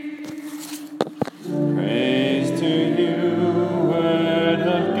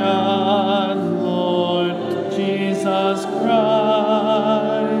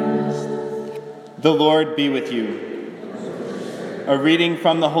The Lord be with you. A reading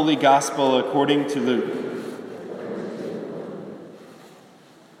from the Holy Gospel according to Luke.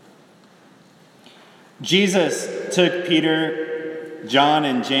 Jesus took Peter, John,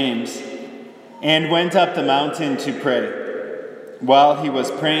 and James and went up the mountain to pray. While he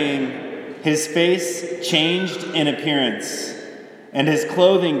was praying, his face changed in appearance, and his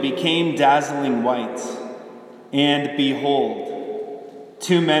clothing became dazzling white. And behold,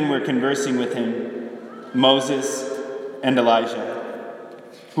 two men were conversing with him, Moses and Elijah,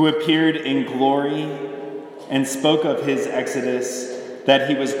 who appeared in glory and spoke of his exodus that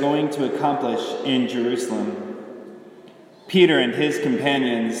he was going to accomplish in Jerusalem. Peter and his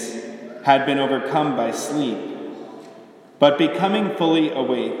companions had been overcome by sleep, but becoming fully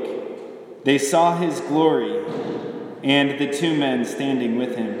awake, they saw his glory and the two men standing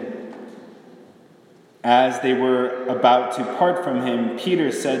with him. As they were about to part from him,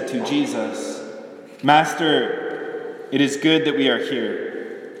 Peter said to Jesus, "Master, it is good that we are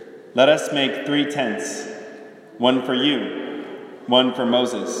here. Let us make 3 tents, one for you, one for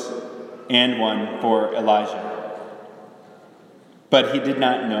Moses, and one for Elijah." But he did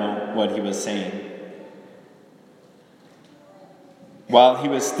not know what he was saying. While he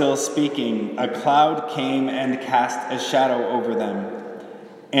was still speaking, a cloud came and cast a shadow over them,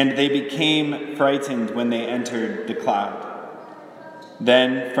 and they became frightened when they entered the cloud.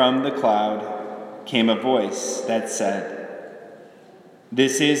 Then from the cloud came a voice that said,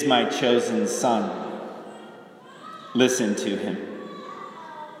 "This is my chosen Son. Listen to him."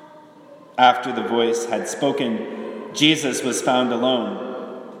 After the voice had spoken, Jesus was found alone.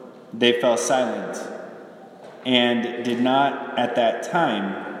 They fell silent and did not at that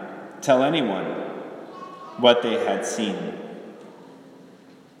time tell anyone what they had seen.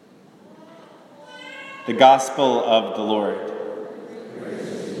 The Gospel of the Lord.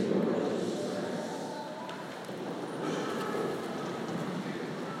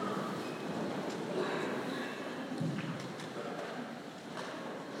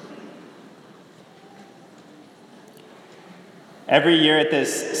 Every year at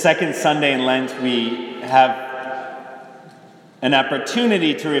this second Sunday in Lent, we have an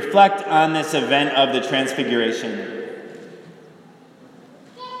opportunity to reflect on this event of the Transfiguration.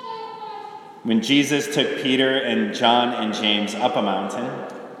 When Jesus took Peter and John and James up a mountain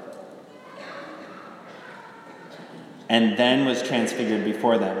and then was transfigured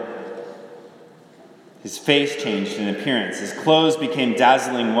before them. His face changed in appearance. His clothes became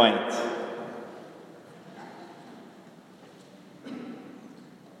dazzling white.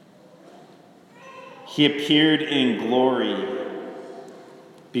 He appeared in glory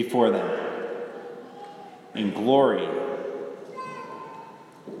before them. In glory.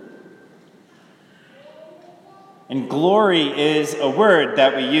 And glory is a word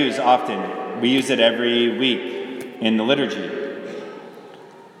that we use often. We use it every week in the liturgy.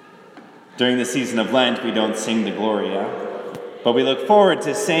 During the season of Lent, we don't sing the Gloria, but we look forward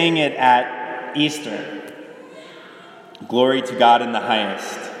to saying it at Easter. Glory to God in the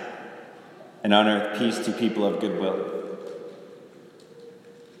highest, and on earth peace to people of good will.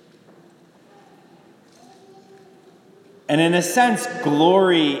 And in a sense,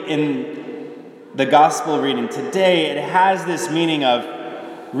 glory in the gospel reading today, it has this meaning of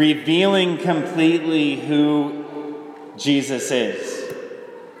revealing completely who Jesus is.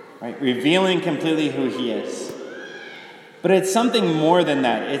 Right? Revealing completely who he is. But it's something more than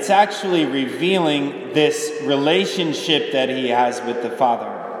that. It's actually revealing this relationship that he has with the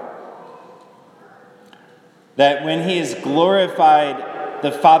Father. That when he is glorified,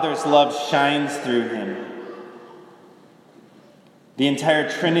 the Father's love shines through him. The entire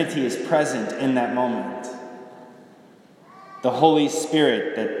Trinity is present in that moment. The Holy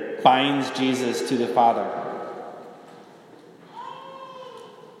Spirit that binds Jesus to the Father.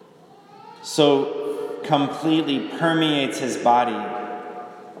 So completely permeates his body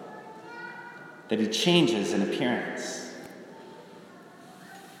that he changes in appearance.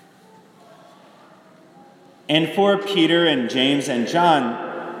 And for Peter and James and John,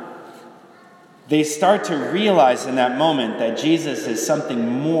 they start to realize in that moment that Jesus is something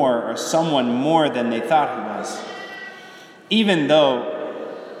more or someone more than they thought he was. Even though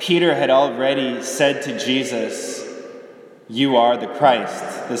Peter had already said to Jesus, "You are the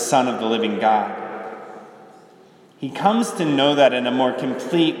Christ, the Son of the living God." He comes to know that in a more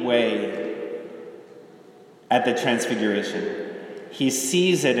complete way at the Transfiguration. He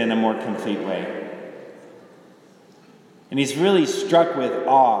sees it in a more complete way. And he's really struck with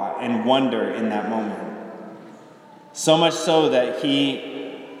awe and wonder in that moment. So much so that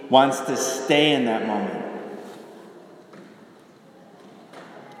he wants to stay in that moment.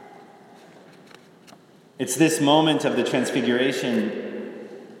 It's this moment of the Transfiguration,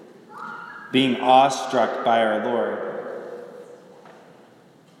 being awestruck by our Lord,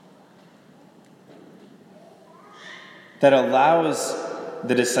 that allows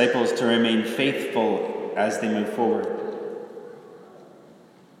the disciples to remain faithful as they move forward.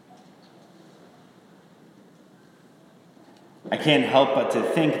 I can't help but to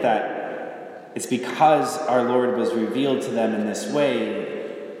think that it's because our Lord was revealed to them in this way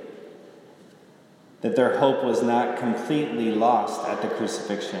that their hope was not completely lost at the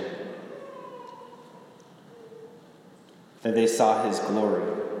crucifixion, that they saw his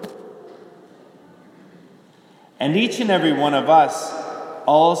glory. And each and every one of us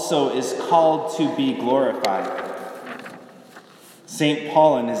also is called to be glorified. St.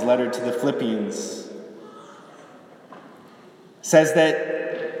 Paul, in his letter to the Philippians, says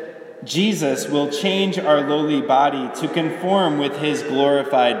that Jesus will change our lowly body to conform with his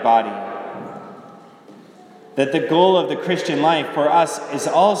glorified body. That the goal of the Christian life for us is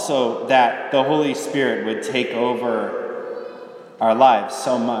also that the Holy Spirit would take over our lives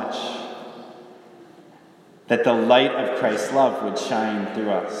so much that the light of Christ's love would shine through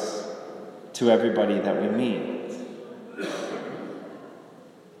us to everybody that we meet.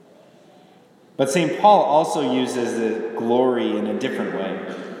 But St. Paul also uses the glory in a different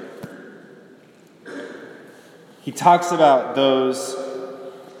way. He talks about those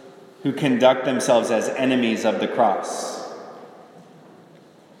who conduct themselves as enemies of the cross.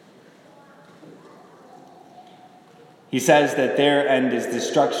 He says that their end is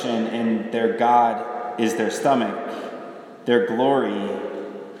destruction and their God is their stomach. Their glory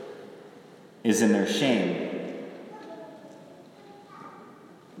is in their shame.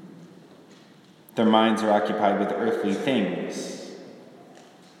 Their minds are occupied with earthly things.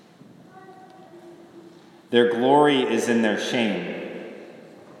 Their glory is in their shame.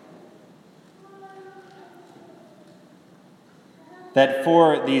 That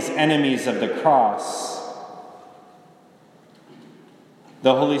for these enemies of the cross,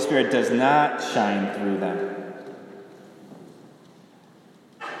 the Holy Spirit does not shine through them,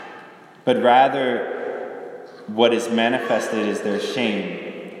 but rather what is manifested is their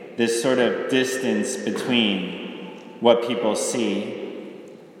shame, this sort of distance between what people see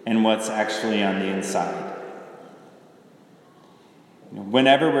and what's actually on the inside.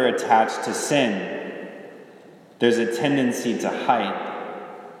 Whenever we're attached to sin, there's a tendency to hide,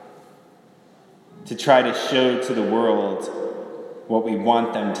 to try to show to the world what we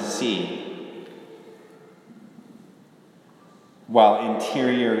want them to see, while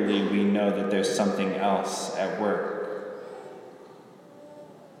interiorly we know that there's something else at work.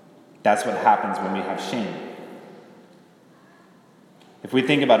 That's what happens when we have shame. If we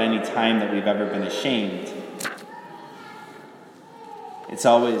think about any time that we've ever been ashamed, it's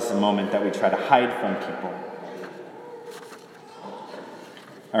always a moment that we try to hide from people.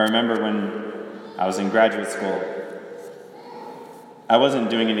 I remember when I was in graduate school, I wasn't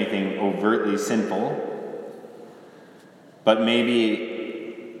doing anything overtly sinful, but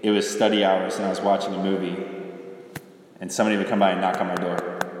maybe it was study hours and I was watching a movie and somebody would come by and knock on my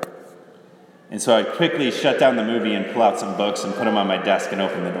door. And so I'd quickly shut down the movie and pull out some books and put them on my desk and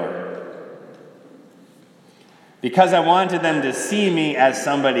open the door. Because I wanted them to see me as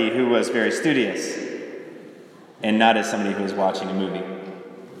somebody who was very studious and not as somebody who was watching a movie.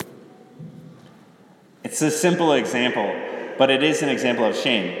 It's a simple example, but it is an example of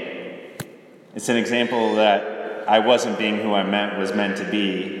shame. It's an example that I wasn't being who I was meant to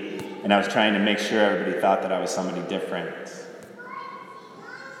be, and I was trying to make sure everybody thought that I was somebody different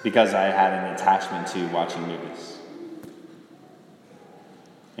because I had an attachment to watching movies.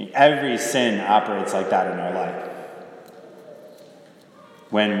 Every sin operates like that in our life.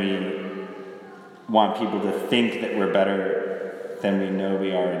 When we want people to think that we're better than we know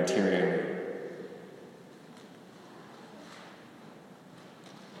we are interiorly.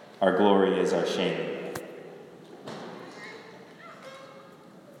 Our glory is our shame.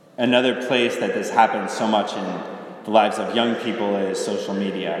 Another place that this happens so much in the lives of young people is social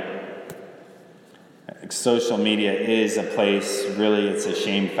media. Social media is a place, really, it's a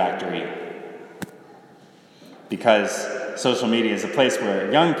shame factory. Because social media is a place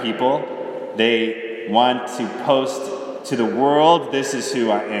where young people, they want to post to the world, this is who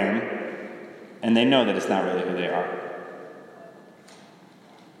I am, and they know that it's not really who they are.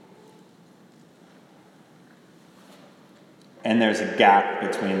 And there's a gap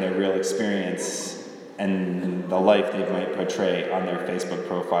between their real experience and the life they might portray on their Facebook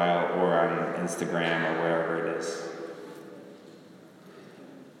profile or on Instagram or wherever it is.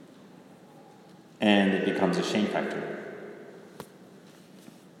 And it becomes a shame factor.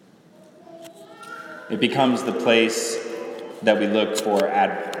 It becomes the place that we look for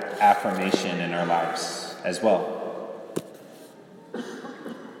affirmation in our lives as well.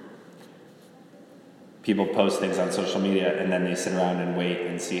 People post things on social media and then they sit around and wait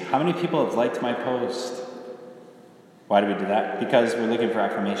and see how many people have liked my post. Why do we do that? Because we're looking for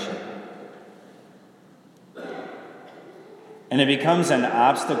affirmation. And it becomes an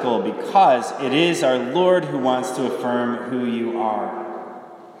obstacle because it is our Lord who wants to affirm who you are.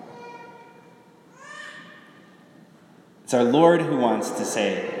 It's our Lord who wants to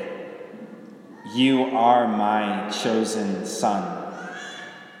say, "You are my chosen son,"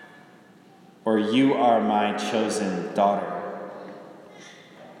 or "You are my chosen daughter."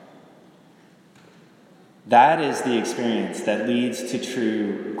 That is the experience that leads to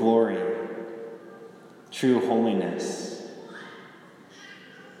true glory, true holiness.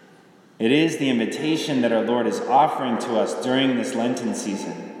 It is the invitation that our Lord is offering to us during this Lenten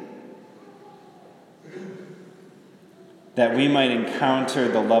season, that we might encounter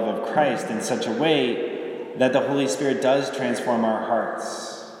the love of Christ in such a way that the Holy Spirit does transform our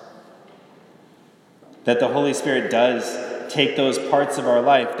hearts, that the Holy Spirit does take those parts of our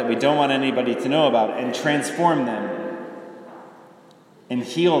life that we don't want anybody to know about and transform them and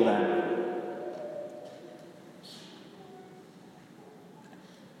heal them.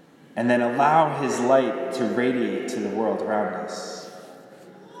 And then allow his light to radiate to the world around us.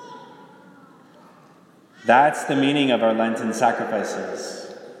 That's the meaning of our Lenten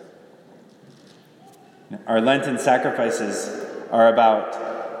sacrifices. Our Lenten sacrifices are about,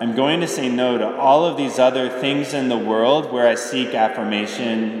 I'm going to say no to all of these other things in the world where I seek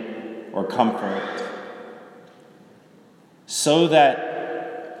affirmation or comfort, so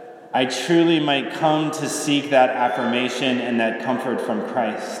that I truly might come to seek that affirmation and that comfort from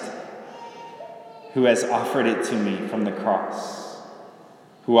Christ, who has offered it to me from the cross,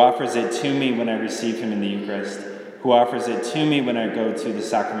 who offers it to me when I receive him in the Eucharist, who offers it to me when I go to the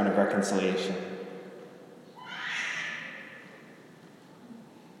sacrament of reconciliation.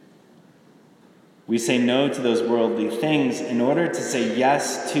 We say no to those worldly things in order to say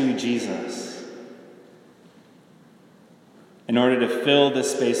yes to Jesus, in order to fill the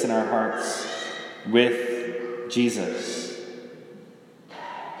space in our hearts with Jesus.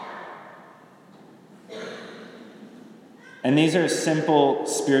 And these are simple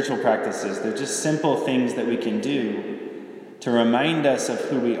spiritual practices. They're just simple things that we can do to remind us of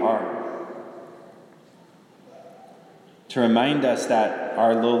who we are, to remind us that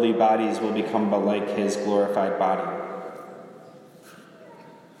our lowly bodies will become like his glorified body.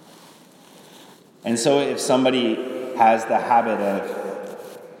 And so if somebody has the habit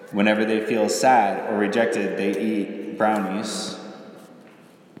of, whenever they feel sad or rejected, they eat brownies,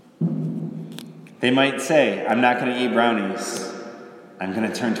 they might say, I'm not going to eat brownies. I'm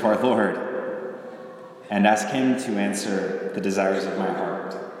going to turn to our Lord and ask him to answer the desires of my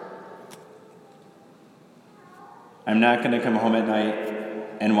heart. I'm not going to come home at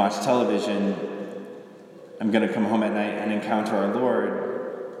night and watch television. I'm going to come home at night and encounter our Lord,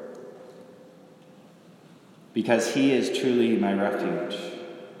 because he is truly my refuge.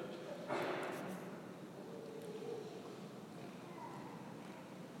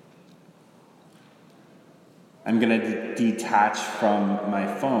 I'm going to detach from my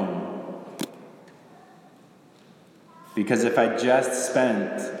phone, because if I just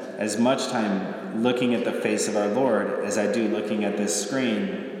spent as much time looking at the face of our Lord as I do looking at this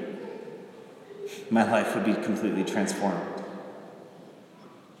screen, my life would be completely transformed.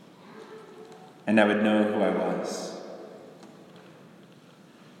 And I would know who I was.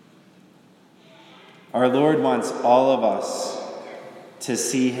 Our Lord wants all of us to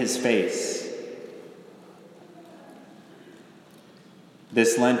see his face.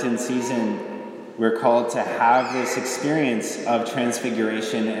 This Lenten season, we're called to have this experience of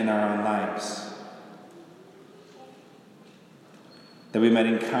transfiguration in our own lives, that we might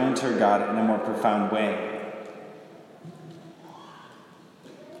encounter God in a more profound way.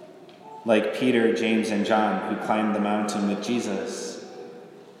 Like Peter, James, and John, who climbed the mountain with Jesus,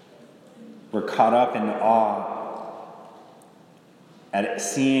 were caught up in awe at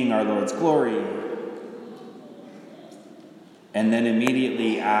seeing our Lord's glory, and then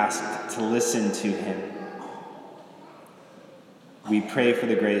immediately asked to listen to him. We pray for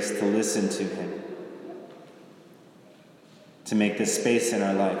the grace to listen to him, to make this space in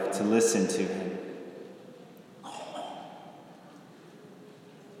our life to listen to him,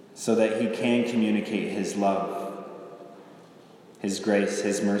 so that he can communicate his love, his grace,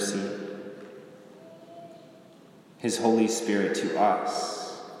 his mercy, his Holy Spirit to us.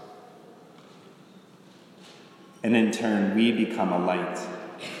 And in turn, we become a light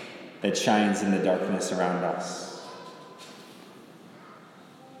that shines in the darkness around us.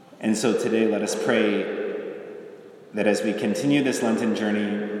 And so today, let us pray that as we continue this Lenten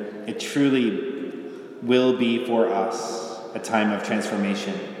journey, it truly will be for us a time of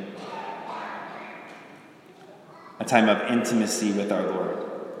transformation, a time of intimacy with our Lord,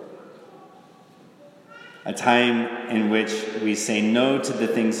 a time in which we say no to the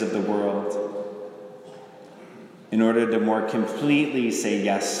things of the world in order to more completely say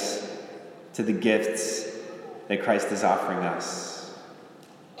yes to the gifts that Christ is offering us,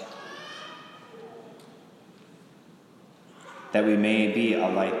 that we may be a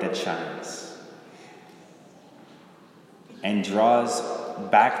light that shines and draws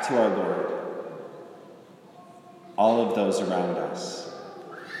back to our Lord all of those around us.